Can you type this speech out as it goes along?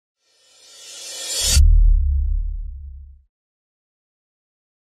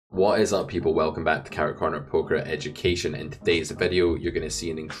What is up, people? Welcome back to Carrot Corner Poker Education. In today's video, you're going to see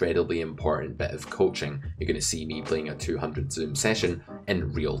an incredibly important bit of coaching. You're going to see me playing a 200 Zoom session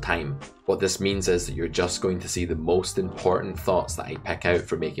in real time. What this means is that you're just going to see the most important thoughts that I pick out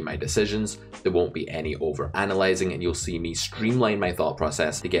for making my decisions. There won't be any over-analyzing, and you'll see me streamline my thought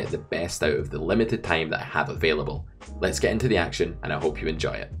process to get the best out of the limited time that I have available. Let's get into the action, and I hope you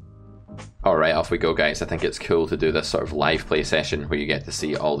enjoy it. Alright, off we go, guys. I think it's cool to do this sort of live play session where you get to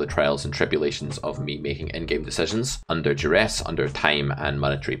see all the trials and tribulations of me making in-game decisions under duress, under time and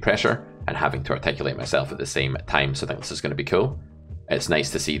monetary pressure, and having to articulate myself at the same time, so I think this is going to be cool. It's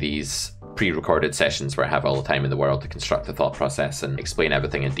nice to see these pre-recorded sessions where I have all the time in the world to construct the thought process and explain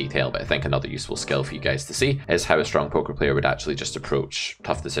everything in detail, but I think another useful skill for you guys to see is how a strong poker player would actually just approach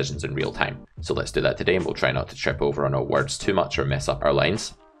tough decisions in real time. So let's do that today, and we'll try not to trip over on our words too much or mess up our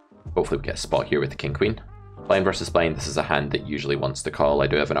lines. Hopefully we get a spot here with the king queen. Blind versus blind, this is a hand that usually wants to call. I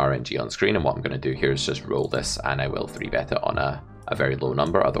do have an RNG on screen, and what I'm going to do here is just roll this, and I will 3-bet it on a very low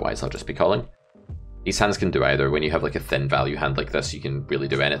number, otherwise I'll just be calling. These hands can do either. When you have like a thin value hand like this, you can really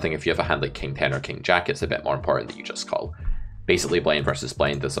do anything. If you have a hand like king 10 or king jack, it's a bit more important that you just call. Basically, blind versus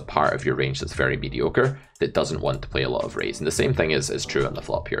blind is a part of your range that's very mediocre that doesn't want to play a lot of raise. And the same thing is true on the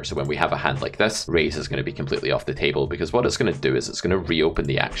flop here. So when we have a hand like this, raise is going to be completely off the table, because what it's going to do is it's going to reopen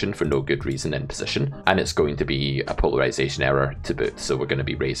the action for no good reason in position, and it's going to be a polarization error to boot. So we're going to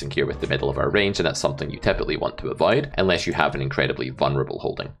be raising here with the middle of our range, and that's something you typically want to avoid unless you have an incredibly vulnerable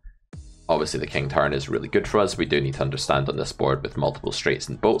holding. Obviously the king turn is really good for us. We do need to understand on this board with multiple straights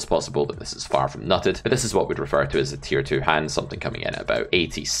and bolts possible that this is far from nutted, but this is what we'd refer to as a tier 2 hand, something coming in at about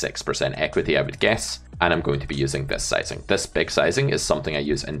 86% equity, I would guess, and I'm going to be using this sizing. This big sizing is something I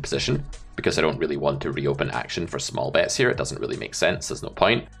use in position because I don't really want to reopen action for small bets here. It doesn't really make sense, there's no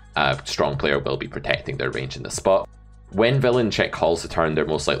point. A strong player will be protecting their range in this spot. When villain check calls the turn, they're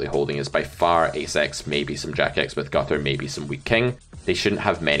most likely holding is by far ace-x, maybe some jack-x with gutter, maybe some weak king. They shouldn't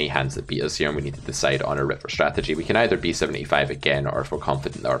have many hands that beat us here, and we need to decide on a river strategy. We can either b75 again, or if we're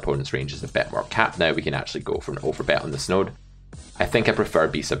confident that our opponent's range is a bit more capped now, we can actually go for an overbet on this node. I think I prefer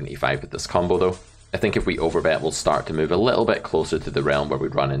b75 with this combo though. I think if we overbet, we'll start to move a little bit closer to the realm where we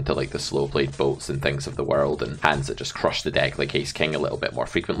run into like the slow played boats and things of the world, and hands that just crush the deck like ace-king a little bit more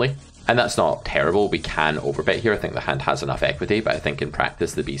frequently. And that's not terrible, we can overbet here. I think the hand has enough equity, but I think in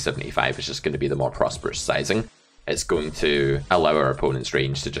practice the b75 is just going to be the more prosperous sizing. It's going to allow our opponent's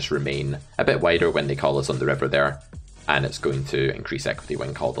range to just remain a bit wider when they call us on the river there, and it's going to increase equity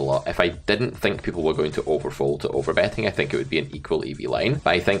when called a lot. If I didn't think people were going to overfold to overbetting, I think it would be an equal EV line,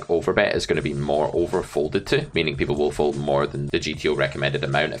 but I think overbet is going to be more overfolded to, meaning people will fold more than the GTO recommended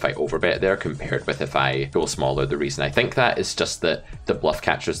amount if I overbet there compared with if I go smaller. The reason I think that is just that the bluff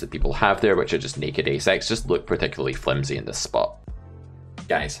catchers that people have there, which are just naked ace-x, just look particularly flimsy in this spot.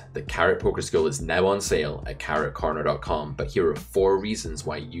 Guys, the Carrot Poker School is now on sale at carrotcorner.com, but here are 4 reasons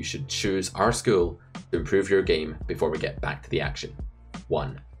why you should choose our school to improve your game before we get back to the action.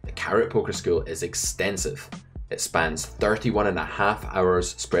 1. The Carrot Poker School is extensive. It spans 31.5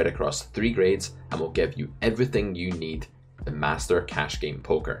 hours spread across 3 grades and will give you everything you need to master cash game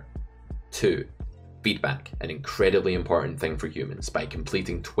poker. 2. Feedback, an incredibly important thing for humans. By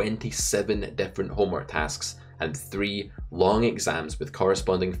completing 27 different homework tasks and 3 long exams with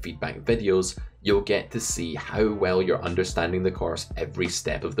corresponding feedback videos, you'll get to see how well you're understanding the course every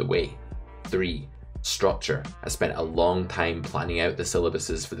step of the way. 3. Structure. I spent a long time planning out the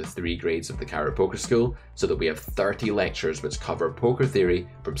syllabuses for the 3 grades of the Carrot Poker School so that we have 30 lectures which cover poker theory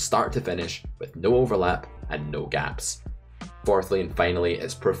from start to finish with no overlap and no gaps. Fourthly and finally,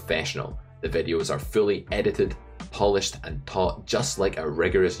 it's professional. The videos are fully edited, polished and taught just like a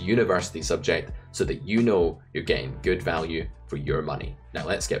rigorous university subject so that you know you're getting good value for your money. Now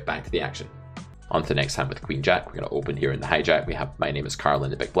let's get back to the action. On to the next hand with Queen Jack. We're going to open here in the hijack. We have My Name is Carl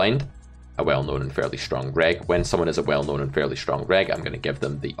in the big blind, a well-known and fairly strong reg. When someone is a well-known and fairly strong reg, I'm going to give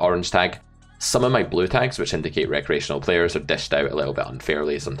them the orange tag. Some of my blue tags, which indicate recreational players, are dished out a little bit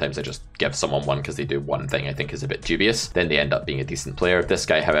unfairly. Sometimes I just give someone one because they do one thing I think is a bit dubious. Then they end up being a decent player. This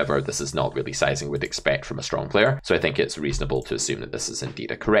guy, however, this is not really sizing we'd expect from a strong player. So I think it's reasonable to assume that this is indeed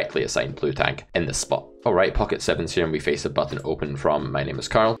a correctly assigned blue tag in this spot. Alright, pocket 7s here, and we face a button open from My Name is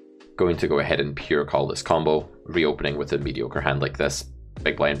Carl. Going to go ahead and pure call this combo, reopening with a mediocre hand like this.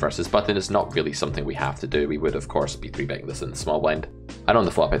 Big blind versus button is not really something we have to do. We would of course be 3-betting this in the small blind. And on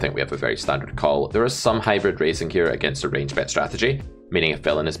the flop I think we have a very standard call. There is some hybrid raising here against a range bet strategy. meaning if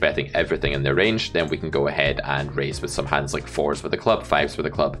villain is betting everything in their range, then we can go ahead and raise with some hands like 4s with a club, 5s with a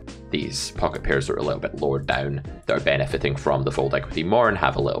club. These pocket pairs are a little bit lower down, that are benefiting from the fold equity more and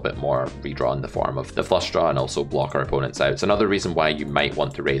have a little bit more redraw in the form of the flush draw and also block our opponents out. It's another reason why you might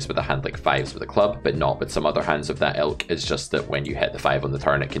want to raise with a hand like 5s with a club, but not with some other hands of that ilk. It's just that when you hit the 5 on the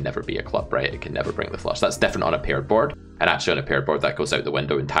turn, it can never be a club, right? It can never bring the flush. That's different on a paired board, and actually on a paired board that goes out the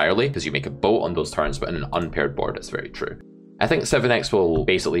window entirely because you make a boat on those turns, but in an unpaired board it's very true. I think 7x will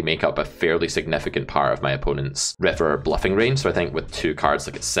basically make up a fairly significant part of my opponent's river bluffing range, so I think with 2 cards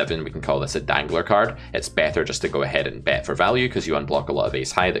like it's 7, we can call this a dangler card. It's better just to go ahead and bet for value because you unblock a lot of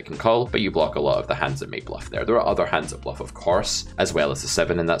ace high that can call, but you block a lot of the hands that may bluff there. There are other hands that bluff, of course, as well as the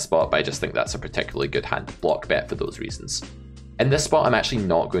 7 in that spot, but I just think that's a particularly good hand to block bet for those reasons. In this spot, I'm actually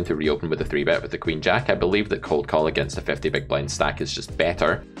not going to reopen with a 3-bet with the Queen Jack. I believe that cold call against a 50 big blind stack is just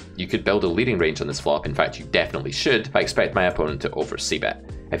better. You could build a leading range on this flop, in fact you definitely should, but I expect my opponent to over c-bet.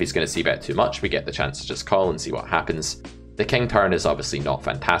 If he's going to c-bet too much, we get the chance to just call and see what happens. The king turn is obviously not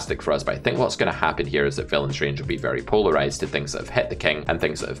fantastic for us, but I think what's going to happen here is that villain's range will be very polarized to things that have hit the king and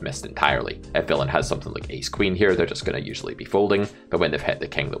things that have missed entirely. If villain has something like ace queen here, they're just going to usually be folding, but when they've hit the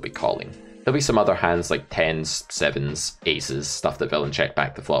king, they'll be calling. There'll be some other hands like 10s, 7s, aces, stuff that villain check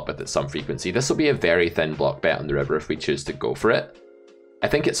back the flop with at some frequency. This will be a very thin block bet on the river if we choose to go for it. I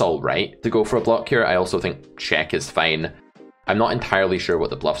think it's all right to go for a block here. I also think check is fine. I'm not entirely sure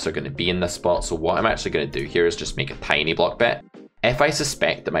what the bluffs are going to be in this spot, so what I'm actually going to do here is just make a tiny block bet. If I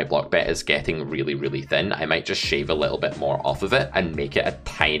suspect that my block bet is getting really, really thin, I might just shave a little bit more off of it and make it a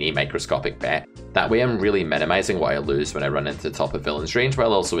tiny microscopic bet. That way I'm really minimizing what I lose when I run into the top of villain's range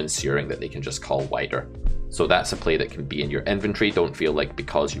while also ensuring that they can just call wider. So that's a play that can be in your inventory. Don't feel like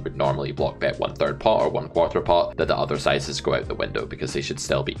because you would normally block bet 1/3 pot or 1/4 pot that the other sizes go out the window, because they should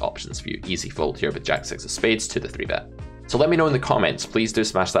still be options for you. Easy fold here with Jack 6 of spades to the 3-bet. So let me know in the comments. Please do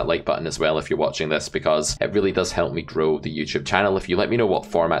smash that like button as well if you're watching this, because it really does help me grow the YouTube channel. If you let me know what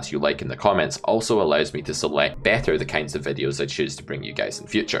formats you like in the comments, also allows me to select better the kinds of videos I choose to bring you guys in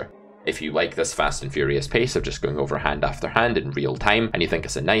future. If you like this fast and furious pace of just going over hand after hand in real time and you think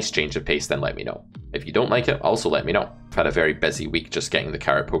it's a nice change of pace, then let me know. If you don't like it, also let me know. I've had a very busy week just getting the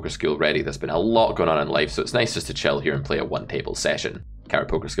Carrot Poker School ready. There's been a lot going on in life, so it's nice just to chill here and play a one-table session. Carrot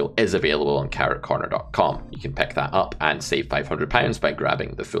Poker School is available on carrotcorner.com. You can pick that up and save £500 by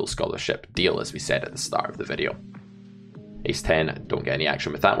grabbing the full scholarship deal, as we said at the start of the video. Ace 10, don't get any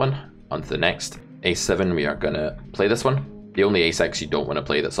action with that one. On to the next. Ace 7, we are going to play this one. The only ace X you don't want to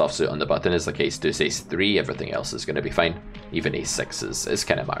play that's offsuit on the button is like ace deuce, ace 3, everything else is going to be fine. Even ace 6 is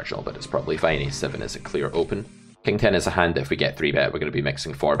kind of marginal, but it's probably fine. Ace 7 is a clear open. King 10 is a hand that if we get 3-bet, we're going to be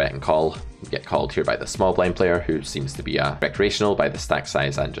mixing 4-bet and call. We get called here by the small blind player, who seems to be recreational by the stack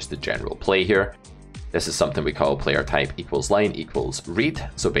size and just the general play here. This is something we call player type equals line equals read.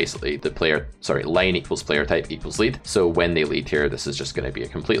 So basically the line equals player type equals lead. So when they lead here, this is just going to be a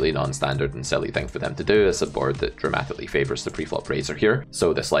completely non-standard and silly thing for them to do. It's a board that dramatically favors the preflop raiser here.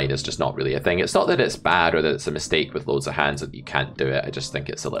 So this line is just not really a thing. It's not that it's bad or that it's a mistake with loads of hands that you can't do it. I just think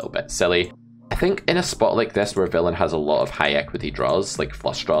it's a little bit silly. I think in a spot like this where villain has a lot of high equity draws, like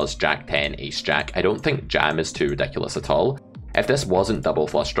flush draws, jack 10, ace jack, I don't think jam is too ridiculous at all. If this wasn't double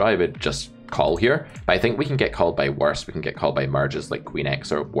flush draw, I would just call here, but I think we can get called by worse. We can get called by merges like Queen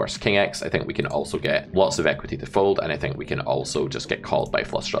X or worse King X. I think we can also get lots of equity to fold, and I think we can also just get called by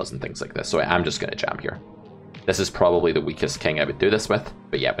flush draws and things like this. So I'm just going to jam here. This is probably the weakest king I would do this with,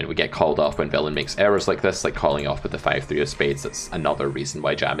 but yeah, when we get called off when villain makes errors like this, like calling off with the 5-3 of spades, that's another reason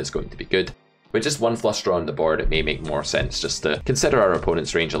why jam is going to be good. With just one flush draw on the board, it may make more sense just to consider our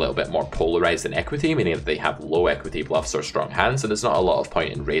opponent's range a little bit more polarized in equity, meaning that they have low equity bluffs or strong hands, so there's not a lot of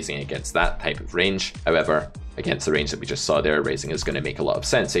point in raising against that type of range. However, against the range that we just saw there, raising is going to make a lot of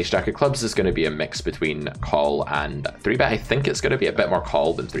sense. Ace Jack of Clubs is going to be a mix between call and 3-bet. I think it's going to be a bit more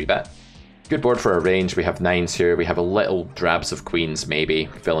call than 3-bet. Good board for a range. We have 9s here. We have a little drabs of queens, maybe.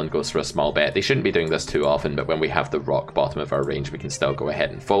 Villain goes for a small bet. They shouldn't be doing this too often, but when we have the rock bottom of our range, we can still go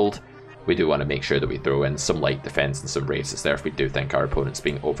ahead and fold. We do want to make sure that we throw in some light defense and some raises there if we do think our opponent's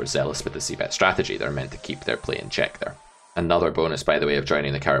being overzealous with the c-bet strategy. They're meant to keep their play in check there. Another bonus, by the way, of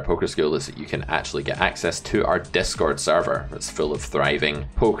joining the Carrot Poker School is that you can actually get access to our Discord server. It's full of thriving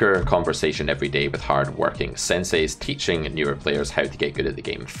poker conversation every day with hard-working senseis teaching newer players how to get good at the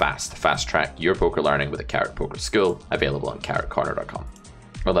game fast. Fast track your poker learning with the Carrot Poker School, available on carrotcorner.com.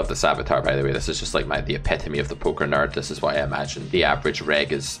 I love this avatar, by the way. This is just like the epitome of the poker nerd. This is what I imagine the average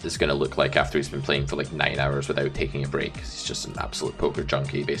reg is going to look like after he's been playing for like 9 hours without taking a break. He's just an absolute poker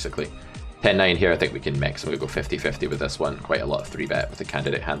junkie, basically. 10-9 here, I think we can mix and we go 50-50 with this one. Quite a lot of 3-bet with a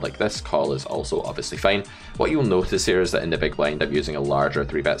candidate hand like this. Call is also obviously fine. What you'll notice here is that in the big blind, I'm using a larger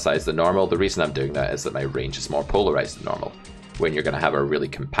 3-bet size than normal. The reason I'm doing that is that my range is more polarized than normal. When you're going to have a really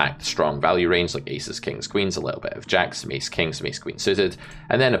compact, strong value range like aces, kings, queens, a little bit of jacks, some ace king, some ace queen suited,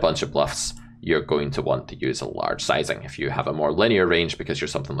 and then a bunch of bluffs, you're going to want to use a large sizing. If you have a more linear range because you're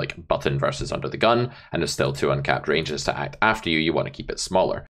something like button versus under the gun, and there's still 2 uncapped ranges to act after you, you want to keep it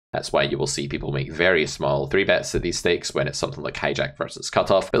smaller. That's why you will see people make very small 3-bets at these stakes when it's something like hijack versus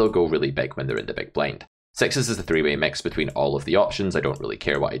cutoff, but they'll go really big when they're in the big blind. Sixes is a 3-way mix between all of the options. I don't really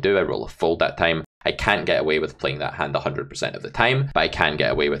care what I do, I roll a fold that time. I can't get away with playing that hand 100% of the time, but I can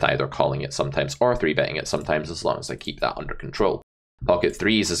get away with either calling it sometimes or 3-betting it sometimes as long as I keep that under control. Pocket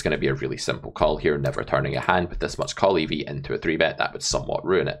 3s is going to be a really simple call here, never turning a hand with this much call EV into a 3-bet. That would somewhat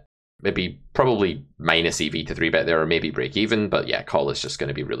ruin it. Maybe probably minus EV to 3-bet there, or maybe break even, but yeah, call is just going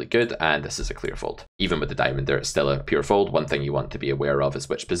to be really good, and this is a clear fold. Even with the diamond there, it's still a pure fold. One thing you want to be aware of is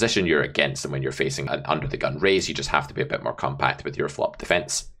which position you're against, and when you're facing an under the gun raise, you just have to be a bit more compact with your flop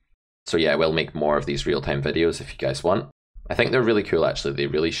defense. So yeah, we'll make more of these real-time videos if you guys want. I think they're really cool actually. They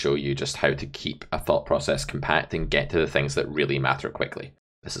really show you just how to keep a thought process compact and get to the things that really matter quickly.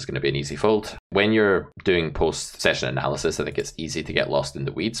 This is going to be an easy fold. When you're doing post-session analysis, I think it's easy to get lost in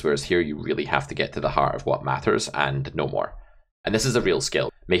the weeds, whereas here you really have to get to the heart of what matters and no more. And this is a real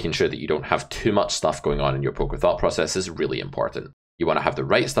skill. Making sure that you don't have too much stuff going on in your poker thought process is really important. You want to have the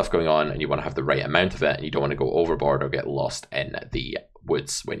right stuff going on and you want to have the right amount of it, and you don't want to go overboard or get lost in the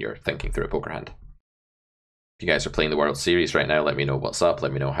woods when you're thinking through a poker hand. If you guys are playing the World Series right now, let me know what's up.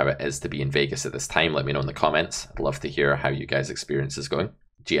 Let me know how it is to be in Vegas at this time. Let me know in the comments. I'd love to hear how you guys' experience is going.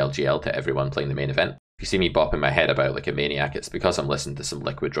 GLGL to everyone playing the main event. If you see me bopping my head about like a maniac, it's because I'm listening to some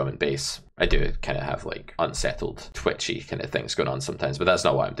liquid drum and bass. I do kind of have like unsettled, twitchy kind of things going on sometimes, but that's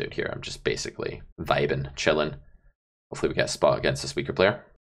not what I'm doing here. I'm just basically vibing, chilling. Hopefully we get a spot against this weaker player.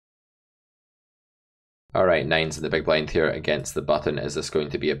 Alright, 9s in the big blind here against the button. Is this going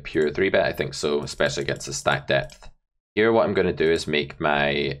to be a pure 3-bet? I think so, especially against the stack depth. Here what I'm going to do is make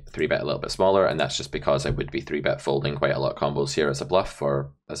my 3-bet a little bit smaller, and that's just because I would be 3-bet folding quite a lot of combos here as a bluff,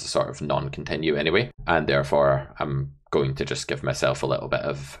 or as a sort of non-continue anyway, and therefore I'm going to just give myself a little bit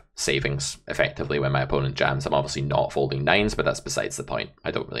of savings effectively when my opponent jams. I'm obviously not folding 9s, but that's besides the point.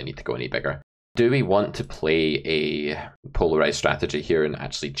 I don't really need to go any bigger. Do we want to play a polarized strategy here and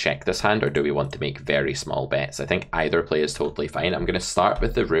actually check this hand, or do we want to make very small bets? I think either play is totally fine. I'm going to start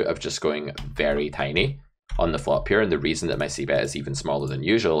with the route of just going very tiny on the flop here, and the reason that my c-bet is even smaller than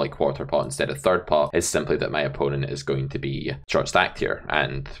usual, like quarter pot instead of third pot, is simply that my opponent is going to be short stacked here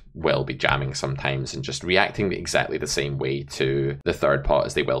and will be jamming sometimes and just reacting exactly the same way to the third pot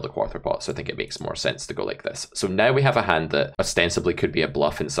as they will the quarter pot. So I think it makes more sense to go like this. So now we have a hand that ostensibly could be a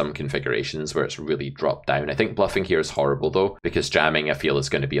bluff in some configurations where it's really dropped down. I think bluffing here is horrible though, because jamming I feel is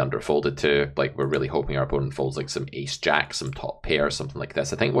going to be underfolded to. Like, we're really hoping our opponent folds like some ace jack, some top pair, something like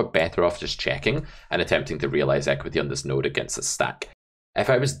this. I think we're better off just checking and attempting to realize equity on this node against a stack. If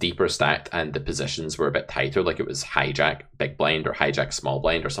I was deeper stacked and the positions were a bit tighter, like it was hijack big blind or hijack small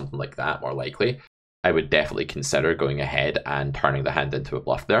blind or something like that, more likely, I would definitely consider going ahead and turning the hand into a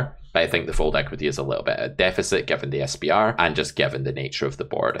bluff there. But I think the fold equity is a little bit of a deficit given the SPR and just given the nature of the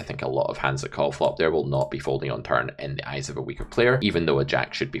board. I think a lot of hands that call flop there will not be folding on turn in the eyes of a weaker player, even though a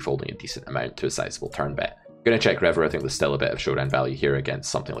jack should be folding a decent amount to a sizable turn bet. Going to check river. I think there's still a bit of showdown value here against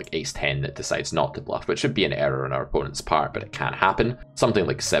something like ace 10 that decides not to bluff, which would be an error on our opponent's part, but it can happen. Something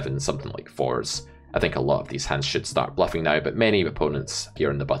like 7, something like 4s. I think a lot of these hands should start bluffing now, but many opponents here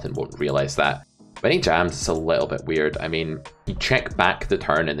on the button won't realize that. When he jams, it's a little bit weird. I mean, you check back the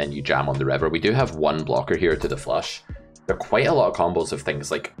turn and then you jam on the river. We do have one blocker here to the flush. There are quite a lot of combos of things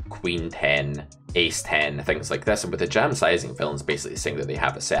like queen 10, ace 10, things like this, and with the jam sizing, villain's basically saying that they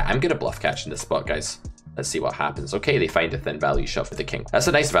have a set. I'm going to bluff catch in this spot, guys. Let's see what happens. Okay, they find a thin value shove with the king. That's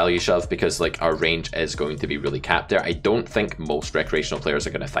a nice value shove because like our range is going to be really capped there. I don't think most recreational players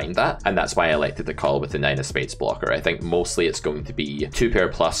are going to find that, and that's why I elected the call with the 9 of spades blocker. I think mostly it's going to be 2 pair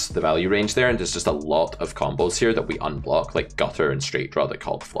plus the value range there, and there's just a lot of combos here that we unblock, like gutter and straight draw that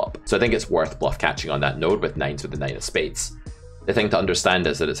call the flop. So I think it's worth bluff catching on that node with 9s with the 9 of spades. The thing to understand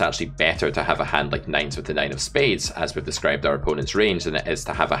is that it's actually better to have a hand like 9s with the 9 of spades, as we've described our opponent's range, than it is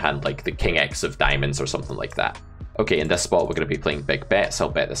to have a hand like the king X of diamonds or something like that. Okay, in this spot we're going to be playing big bets. I'll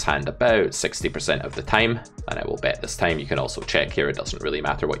bet this hand about 60% of the time, and I will bet this time. You can also check here, it doesn't really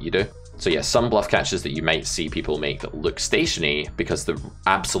matter what you do. So yeah, some bluff catches that you might see people make that look stationary because the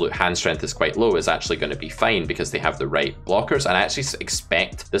absolute hand strength is quite low is actually going to be fine because they have the right blockers, and I actually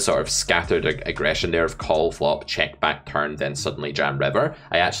expect the sort of scattered aggression there of call, flop, check, back, turn, then suddenly jam river.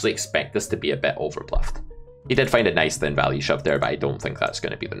 I actually expect this to be a bit overbluffed. He did find a nice thin value shove there, but I don't think that's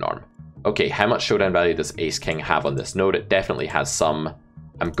going to be the norm. Okay, how much showdown value does ace king have on this node? It definitely has some.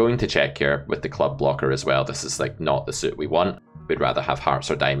 I'm going to check here with the club blocker as well. This is like not the suit we want. We'd rather have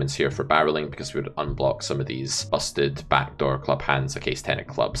hearts or diamonds here for barreling because we would unblock some of these busted backdoor club hands, like ace 10 of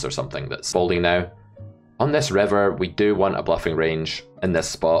clubs or something that's folding now. On this river, we do want a bluffing range in this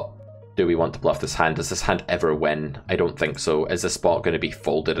spot. Do we want to bluff this hand? Does this hand ever win? I don't think so. Is this spot going to be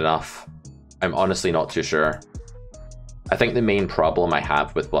folded enough? I'm honestly not too sure. I think the main problem I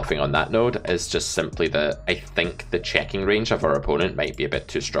have with bluffing on that node is just simply that I think the checking range of our opponent might be a bit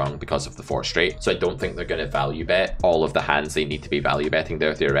too strong because of the 4 straight. So I don't think they're going to value bet all of the hands they need to be value betting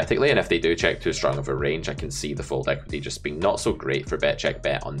there theoretically. And if they do check too strong of a range, I can see the fold equity just being not so great for bet check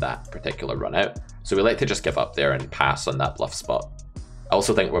bet on that particular run out. So we like to just give up there and pass on that bluff spot. I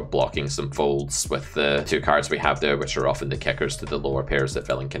also think we're blocking some folds with the 2 cards we have there, which are often the kickers to the lower pairs that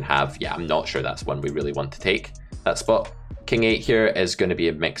villain can have. Yeah, I'm not sure that's one we really want to take, that spot. King 8 here is going to be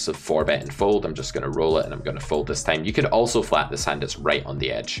a mix of 4 bet and fold. I'm just going to roll it and I'm going to fold this time. You could also flat this hand, it's right on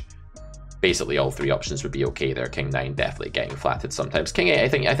the edge. Basically all 3 options would be okay there. King 9 definitely getting flatted sometimes. King 8,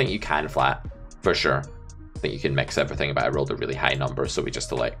 I think you can flat, for sure. I think you can mix everything, but I rolled a really high number, so we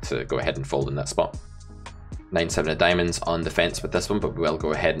just elect to go ahead and fold in that spot. 9-7 of diamonds on the fence with this one, but we will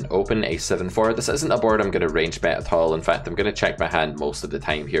go ahead and open a 7-4. This isn't a board I'm going to range bet at all. In fact, I'm going to check my hand most of the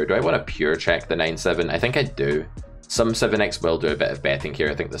time here. Do I want to pure check the 9-7? I think I do. Some 7x will do a bit of betting here.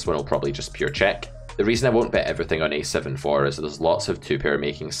 I think this one will probably just pure check. The reason I won't bet everything on ace 7-4 is there's lots of 2-pair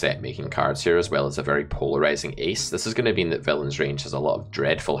making, set making cards here, as well as a very polarizing ace. This is going to mean that villain's range has a lot of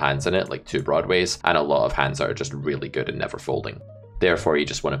dreadful hands in it, like 2 broadways, and a lot of hands that are just really good and never folding. Therefore, you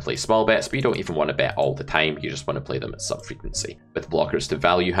just want to play small bets, but you don't even want to bet all the time. You just want to play them at some frequency. With blockers to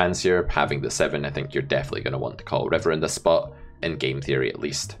value hands here, having the 7, I think you're definitely going to want to call river in this spot, in game theory at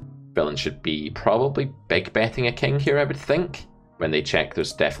least. Villain should be probably big betting a king here, I would think. When they check,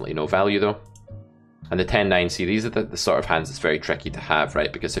 there's definitely no value though. And the 10-9, see, these are the sort of hands that's very tricky to have,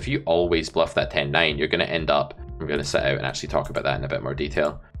 right? Because if you always bluff that 10-9, you're going to end up, I'm going to sit out and actually talk about that in a bit more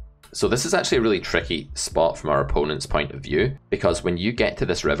detail. So this is actually a really tricky spot from our opponent's point of view, because when you get to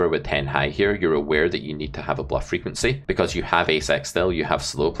this river with 10 high here, you're aware that you need to have a bluff frequency, because you have ace x still, you have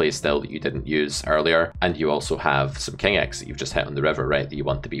slow play still that you didn't use earlier, and you also have some king x that you've just hit on the river, right, that you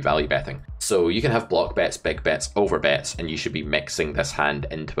want to be value betting. So you can have block bets, big bets, over bets, and you should be mixing this hand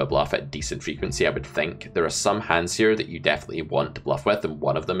into a bluff at decent frequency, I would think. There are some hands here that you definitely want to bluff with, and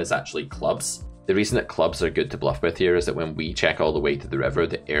one of them is actually clubs. The reason that clubs are good to bluff with here is that when we check all the way to the river,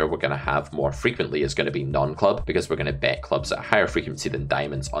 the air we're going to have more frequently is going to be non-club, because we're going to bet clubs at a higher frequency than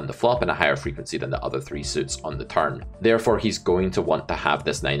diamonds on the flop and a higher frequency than the other 3 suits on the turn. Therefore, he's going to want to have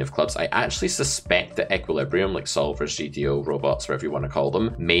this 9 of clubs. I actually suspect that Equilibrium, like solvers, GTO, robots, whatever you want to call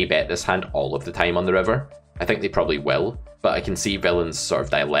them, may bet this hand all of the time on the river. I think they probably will, but I can see villain's sort of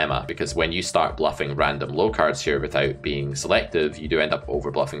dilemma, because when you start bluffing random low cards here without being selective, you do end up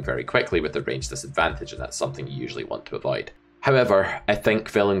over bluffing very quickly with the range disadvantage, and that's something you usually want to avoid. However, I think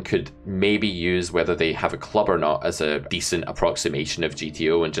villain could maybe use whether they have a club or not as a decent approximation of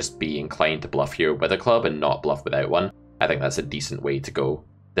GTO and just be inclined to bluff here with a club and not bluff without one. I think that's a decent way to go.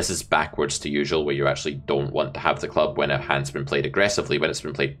 This is backwards to usual, where you actually don't want to have the club when a hand's been played aggressively. When it's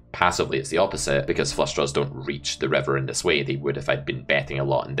been played passively, it's the opposite, because flush draws don't reach the river in this way. They would if I'd been betting a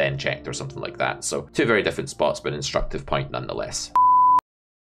lot and then checked or something like that. So 2 very different spots, but an instructive point nonetheless.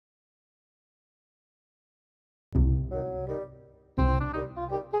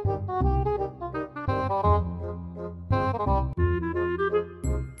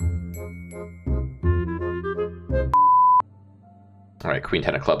 Alright, queen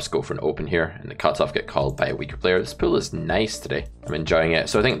 10 of clubs go for an open here, and the cutoff get called by a weaker player. This pool is nice today. I'm enjoying it.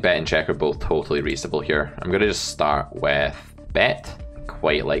 So I think bet and check are both totally reasonable here. I'm going to just start with bet.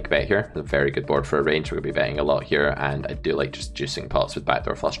 Quite like bet here. It's a very good board for a range. We're going to be betting a lot here, and I do like just juicing pots with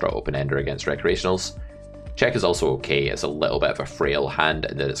backdoor flush draw open ender against recreationals. Check is also okay. It's a little bit of a frail hand,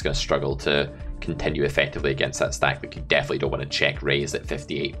 and then it's going to struggle to continue effectively against that stack. But you definitely don't want to check raise at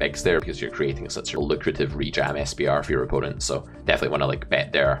 58 bigs there, because you're creating such a lucrative rejam SBR for your opponent. So definitely want to like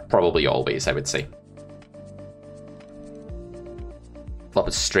bet there. Probably always, I would say. Flop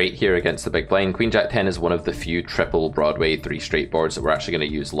is straight here against the big blind. Queen Jack 10 is one of the few triple Broadway 3 straight boards that we're actually going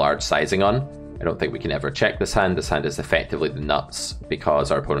to use large sizing on. I don't think we can ever check this hand. This hand is effectively the nuts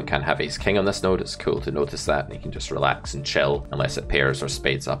because our opponent can't have ace king on this node. It's cool to notice that, and you can just relax and chill. Unless it pairs or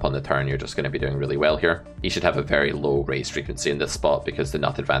spades up on the turn, you're just going to be doing really well here. He should have a very low raise frequency in this spot because the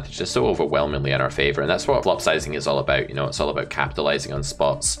nut advantage is so overwhelmingly in our favor, and that's what flop sizing is all about. You know, it's all about capitalizing on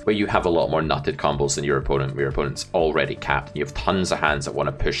spots where you have a lot more nutted combos than your opponent, where your opponent's already capped. You have tons of hands that want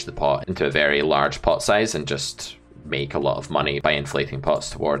to push the pot into a very large pot size and just make a lot of money by inflating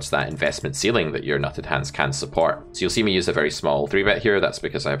pots towards that investment ceiling that your nutted hands can support. So you'll see me use a very small 3-bet here. That's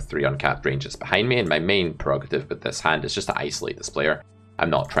because I have 3 uncapped ranges behind me, and my main prerogative with this hand is just to isolate this player. I'm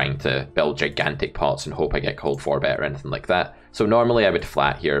not trying to build gigantic pots and hope I get called 4-bet or anything like that. So normally I would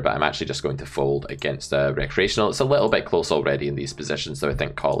flat here, but I'm actually just going to fold against a recreational. It's a little bit close already in these positions, so I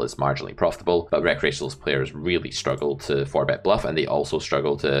think call is marginally profitable, but recreational players really struggle to 4-bet bluff, and they also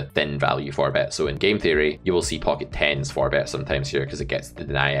struggle to thin value 4-bet. So in game theory, you will see pocket 10s 4-bet sometimes here because it gets to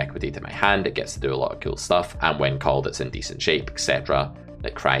deny equity to my hand, it gets to do a lot of cool stuff, and when called it's in decent shape, etc.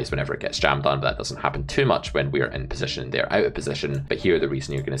 It cries whenever it gets jammed on, but that doesn't happen too much when we're in position and they're out of position. But here, the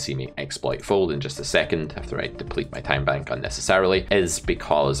reason you're going to see me exploit fold in just a second after I deplete my time bank unnecessarily is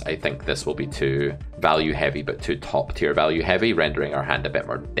because I think this will be too value heavy, but too top tier value heavy, rendering our hand a bit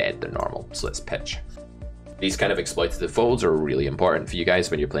more dead than normal. So let's pitch. These kind of exploitative folds are really important for you guys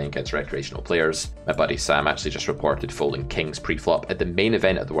when you're playing against recreational players. My buddy Sam actually just reported folding kings pre-flop at the main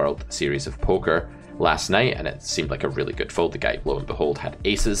event of the World Series of Poker last night, and it seemed like a really good fold. The guy, lo and behold, had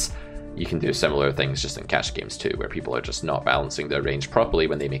aces. You can do similar things just in cash games too, where people are just not balancing their range properly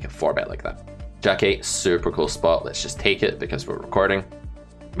when they make a 4-bet like that. Jack 8, super close spot. Let's just take it because we're recording.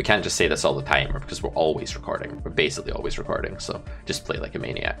 We can't just say this all the time, or because we're always recording. We're basically always recording, so just play like a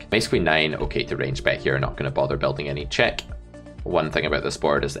maniac. Ace Queen 9, okay to range bet here, not going to bother building any check. One thing about this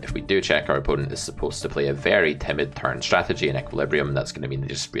board is that if we do check, our opponent is supposed to play a very timid turn strategy in equilibrium, and that's going to mean they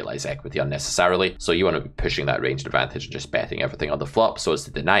just realize equity unnecessarily. So you want to be pushing that ranged advantage and just betting everything on the flop so as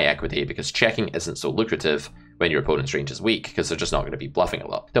to deny equity, because checking isn't so lucrative when your opponent's range is weak, because they're just not going to be bluffing a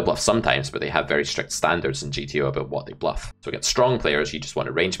lot. They'll bluff sometimes, but they have very strict standards in GTO about what they bluff. So against strong players, you just want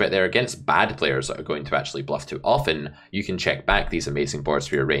to range bet there. Against bad players that are going to actually bluff too often, you can check back these amazing boards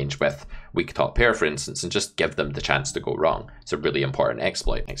for your range with weak top pair, for instance, and just give them the chance to go wrong. It's a really important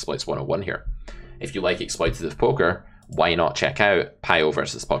exploit. Exploits 101 here. If you like exploitative poker, why not check out Pio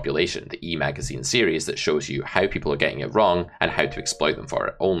versus Population, the e-magazine series that shows you how people are getting it wrong and how to exploit them for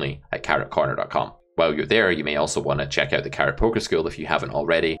it, only at carrotcorner.com. While you're there, you may also want to check out the Carrot Poker School if you haven't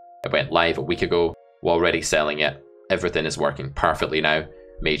already. It went live a week ago. We're already selling it. Everything is working perfectly now.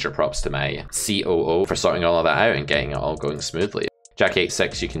 Major props to my COO for sorting all of that out and getting it all going smoothly. Jack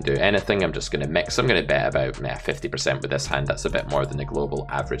 8-6, you can do anything. I'm just going to mix. I'm going to bet about 50% with this hand. That's a bit more than the global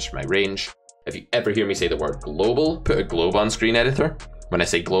average for my range. If you ever hear me say the word global, put a globe on screen editor. When I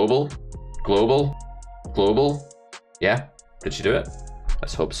say global, global, global. Yeah, did you do it?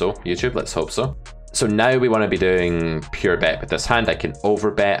 Let's hope so. YouTube, let's hope so. So now we want to be doing pure bet with this hand. I can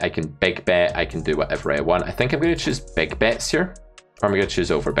overbet, I can big bet, I can do whatever I want. I think I'm going to choose big bets here, or I'm going to choose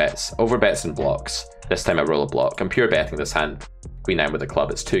overbets. Overbets and blocks. This time I roll a block. I'm pure betting this hand. Queen 9 with a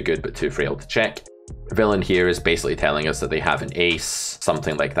club, it's too good but too frail to check. Villain here is basically telling us that they have an ace,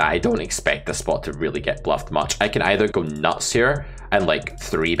 something like that. I don't expect the spot to really get bluffed much. I can either go nuts here and like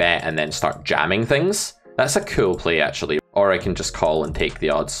 3-bet and then start jamming things. That's a cool play actually. Or I can just call and take the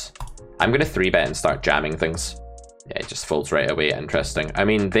odds. I'm going to 3-bet and start jamming things. Yeah, it just folds right away. Interesting. I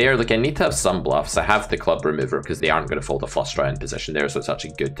mean, there, like, I need to have some bluffs. I have the club remover because they aren't going to fold a flush draw in position there, so it's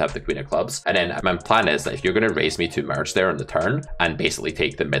actually good to have the queen of clubs. And then my plan is that if you're going to raise me to merge there on the turn and basically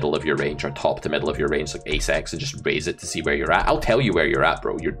take the middle of your range or top to middle of your range, like ace X, and just raise it to see where you're at, I'll tell you where you're at,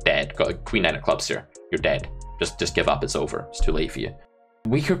 bro. You're dead. Got a queen 9 of clubs here. You're dead. Just give up. It's over. It's too late for you.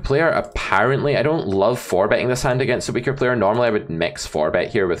 Weaker player, apparently. I don't love 4-betting this hand against a weaker player. Normally I would mix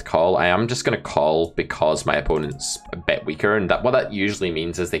 4-bet here with call. I am just going to call because my opponent's a bit weaker, and what that usually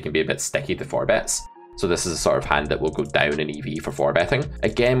means is they can be a bit sticky to 4-bets. So this is a sort of hand that will go down in EV for 4-betting.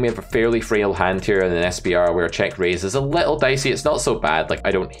 Again, we have a fairly frail hand here in an SBR where check raise is a little dicey. It's not so bad. Like, I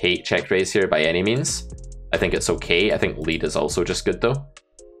don't hate check raise here by any means. I think it's okay. I think lead is also just good though.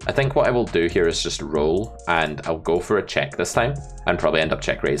 I think what I will do here is just roll, and I'll go for a check this time and probably end up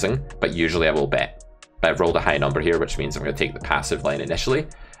check raising, but usually I will bet. I've rolled a high number here, which means I'm going to take the passive line initially.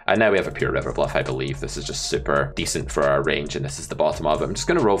 And now we have a pure river bluff, I believe. This is just super decent for our range, and this is the bottom of it. I'm just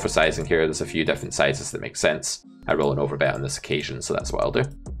going to roll for sizing here. There's a few different sizes that make sense. I roll an overbet on this occasion, so that's what I'll do.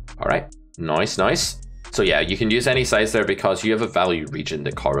 All right, nice, nice. So yeah, you can use any size there because you have a value region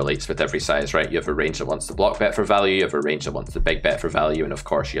that correlates with every size, right? You have a range that wants to block bet for value, you have a range that wants to big bet for value, and of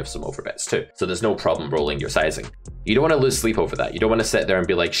course you have some overbets too. So there's no problem rolling your sizing. You don't want to lose sleep over that. You don't want to sit there and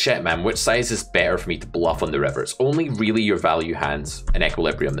be like, shit man, which size is better for me to bluff on the river? It's only really your value hands and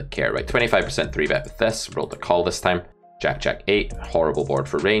equilibrium that care, right? 25% 3-bet with this, rolled a call this time. Jack, Jack 8, horrible board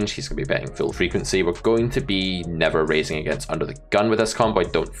for range. He's going to be betting full frequency. We're going to be never raising against under the gun with this combo, I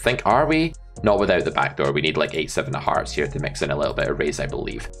don't think, are we? Not without the backdoor. We need like 8-7 of hearts here to mix in a little bit of raise, I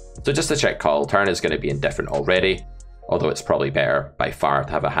believe. So just to check call, turn is going to be indifferent already, although it's probably better by far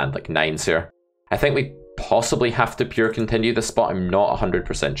to have a hand like 9s here. I think we possibly have to pure continue this spot. I'm not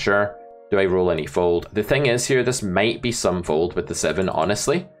 100% sure. Do I roll any fold? The thing is here, this might be some fold with the 7,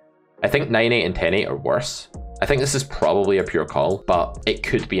 honestly. I think 9-8 and 10-8 are worse. I think this is probably a pure call, but it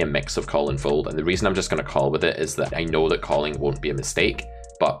could be a mix of call and fold. And the reason I'm just going to call with it is that I know that calling won't be a mistake,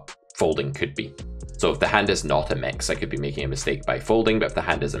 but folding could be. So if the hand is not a mix, I could be making a mistake by folding, but if the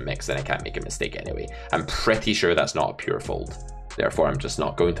hand is a mix, then I can't make a mistake anyway. I'm pretty sure that's not a pure fold. Therefore, I'm just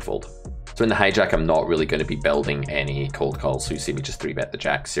not going to fold. So in the hijack, I'm not really going to be building any cold calls, so you see me just 3-bet the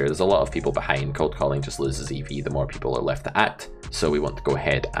jacks here. There's a lot of people behind. Cold calling just loses EV the more people are left to act. So we want to go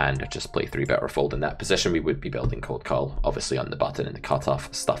ahead and just play 3-bet or fold in that position. We would be building cold call, obviously on the button and the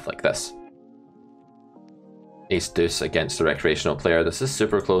cutoff, stuff like this. Ace deuce against the recreational player. This is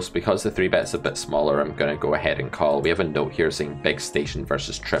super close because the 3-bet's a bit smaller. I'm going to go ahead and call. We have a note here saying big station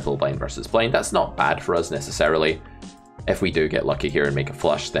versus triple blind versus blind. That's not bad for us necessarily. If we do get lucky here and make a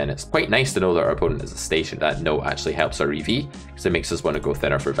flush, then it's quite nice to know that our opponent is a station. That note actually helps our EV because it makes us want to go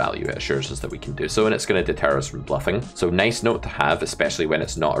thinner for value. It assures us that we can do so, and it's going to deter us from bluffing. So nice note to have, especially when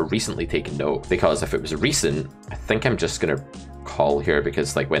it's not a recently taken note, because if it was recent, I think I'm just going to call here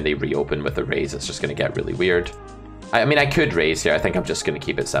because like when they reopen with a raise, it's just going to get really weird. I mean, I could raise here. I think I'm just going to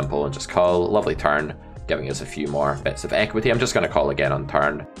keep it simple and just call. Lovely turn, giving us a few more bits of equity. I'm just going to call again on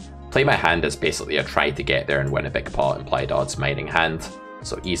turn. Play my hand is basically a try to get there and win a big pot implied odds mining hand.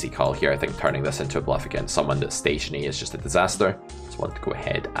 So easy call here. I think turning this into a bluff against someone that's stationary is just a disaster. Just want to go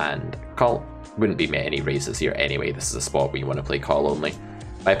ahead and call. Wouldn't be many raises here anyway. This is a spot where you want to play call only.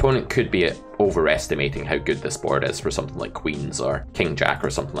 My opponent could be overestimating how good this board is for something like queens or king jack or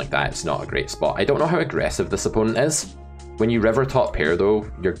something like that. It's not a great spot. I don't know how aggressive this opponent is. When you river top pair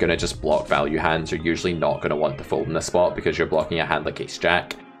though, you're going to just block value hands. You're usually not going to want to fold in this spot because you're blocking a hand like ace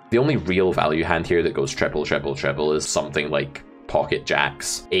jack. The only real value hand here that goes triple, triple, triple is something like pocket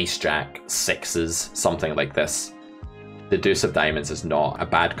jacks, ace jack, 6s, something like this. The deuce of diamonds is not a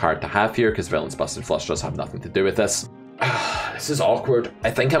bad card to have here because villain's busted flush does have nothing to do with this. This is awkward. I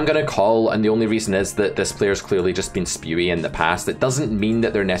think I'm going to call, and the only reason is that this player's clearly just been spewy in the past. It doesn't mean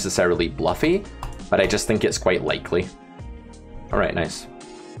that they're necessarily bluffy, but I just think it's quite likely. Alright, nice.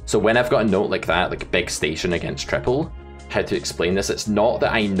 So when I've got a note like that, like big station against triple, how to explain this, it's not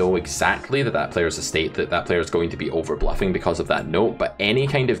that I know exactly that that player's a state, that that player is going to be over bluffing because of that note, but any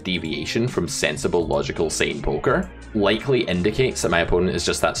kind of deviation from sensible, logical, sane poker likely indicates that my opponent is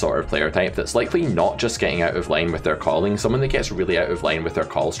just that sort of player type that's likely not just getting out of line with their calling. Someone that gets really out of line with their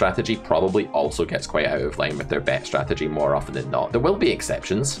call strategy probably also gets quite out of line with their bet strategy more often than not. There will be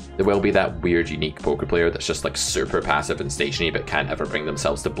exceptions. There will be that weird unique poker player that's just like super passive and stationary but can't ever bring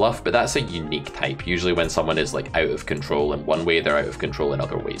themselves to bluff, but that's a unique type. Usually when someone is like out of control in one way, they're out of control in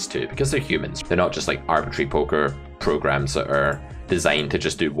other ways too, because they're humans. They're not just like arbitrary poker programs that are designed to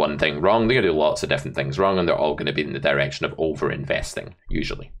just do one thing wrong. They're going to do lots of different things wrong, and they're all going to be in the direction of over-investing,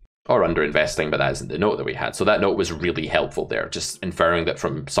 usually. Or under-investing, but that isn't the note that we had. So that note was really helpful there. Just inferring that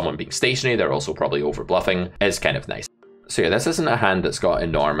from someone being stationary, they're also probably over-bluffing is kind of nice. So yeah, this isn't a hand that's got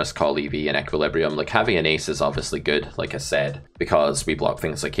enormous call EV and equilibrium. Like having an ace is obviously good, like I said, because we block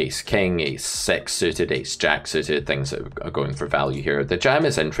things like ace king, ace 6 suited, ace jack suited, things that are going for value here. The jam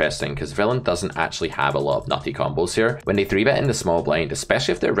is interesting because villain doesn't actually have a lot of nutty combos here. When they 3-bet in the small blind,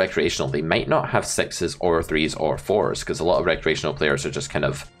 especially if they're recreational, they might not have 6s or 3s or 4s because a lot of recreational players are just kind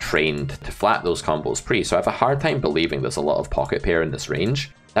of trained to flat those combos pre. So I have a hard time believing there's a lot of pocket pair in this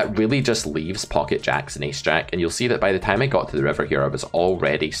range. That really just leaves pocket jacks and ace jack, and you'll see that by the time I got to the river here, I was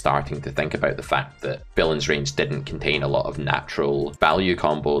already starting to think about the fact that villain's range didn't contain a lot of natural value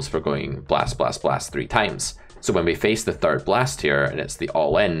combos for going blast, blast, blast 3 times. So when we face the third blast here, and it's the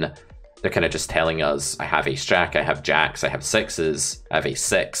all-in, they're kind of just telling us, I have ace jack, I have jacks, I have 6s, I have ace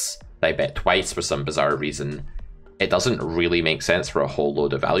 6, I bet twice for some bizarre reason. It doesn't really make sense for a whole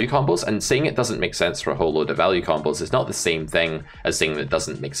load of value combos, and saying it doesn't make sense for a whole load of value combos is not the same thing as saying that it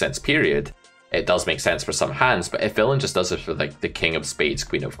doesn't make sense, period. it does make sense for some hands, but if villain just does it for like the king of spades,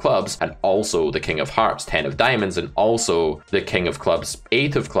 queen of clubs, and also the king of hearts, 10 of diamonds, and also the king of clubs,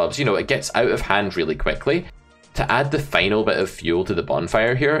 8 of clubs, you know, it gets out of hand really quickly. To add the final bit of fuel to the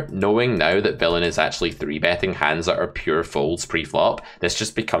bonfire here, knowing now that villain is actually 3-betting hands that are pure folds pre-flop, this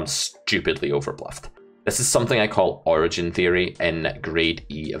just becomes stupidly overbluffed. This is something I call origin theory in grade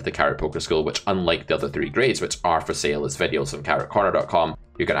E of the Carrot Poker School, which unlike the other 3 grades, which are for sale as videos on carrotcorner.com,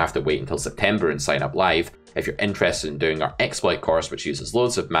 you're going to have to wait until September and sign up live. If you're interested in doing our exploit course, which uses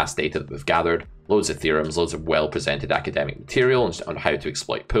loads of mass data that we've gathered, loads of theorems, loads of well-presented academic material on how to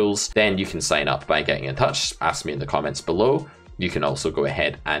exploit pools, then you can sign up by getting in touch, ask me in the comments below. You can also go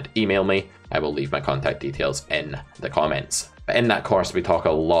ahead and email me. I will leave my contact details in the comments. But in that course, we talk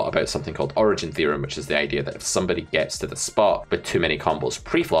a lot about something called origin theorem, which is the idea that if somebody gets to the spot with too many combos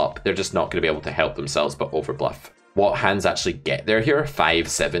pre-flop, they're just not going to be able to help themselves but overbluff. What hands actually get there here?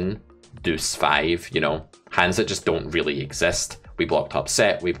 5-7, deuce 5, you know, hands that just don't really exist. We block top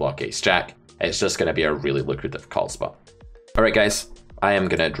set, we block ace jack. It's just going to be a really lucrative call spot. Alright guys, I am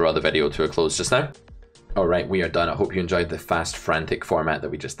going to draw the video to a close just now. Alright, we are done. I hope you enjoyed the fast, frantic format that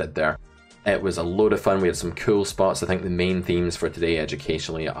we just did there. It was a load of fun. We had some cool spots. I think the main themes for today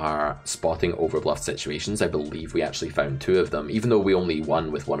educationally are spotting overbluffed situations. I believe we actually found 2 of them. Even though we only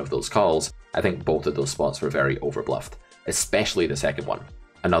won with one of those calls, I think both of those spots were very overbluffed, especially the second one.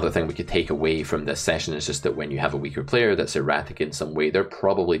 Another thing we could take away from this session is just that when you have a weaker player that's erratic in some way, they're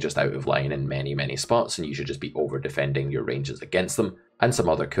probably just out of line in many spots, and you should just be over defending your ranges against them. And some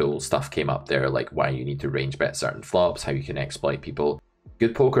other cool stuff came up there, like why you need to range bet certain flops, how you can exploit people.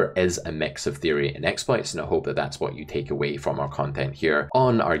 Good poker is a mix of theory and exploits, and I hope that that's what you take away from our content here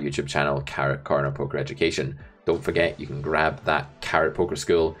on our YouTube channel, Carrot Corner Poker Education. Don't forget, you can grab that Carrot Poker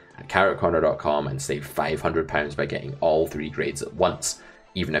School at carrotcorner.com and save £500 by getting all 3 grades at once.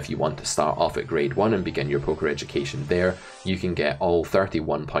 Even if you want to start off at grade 1 and begin your poker education there, you can get all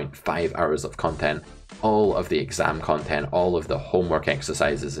 31.5 hours of content, all of the exam content, all of the homework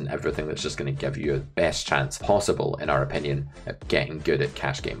exercises, and everything that's just going to give you the best chance possible, in our opinion, at getting good at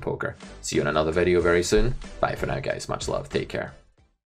cash game poker. See you in another video very soon. Bye for now guys, much love, take care.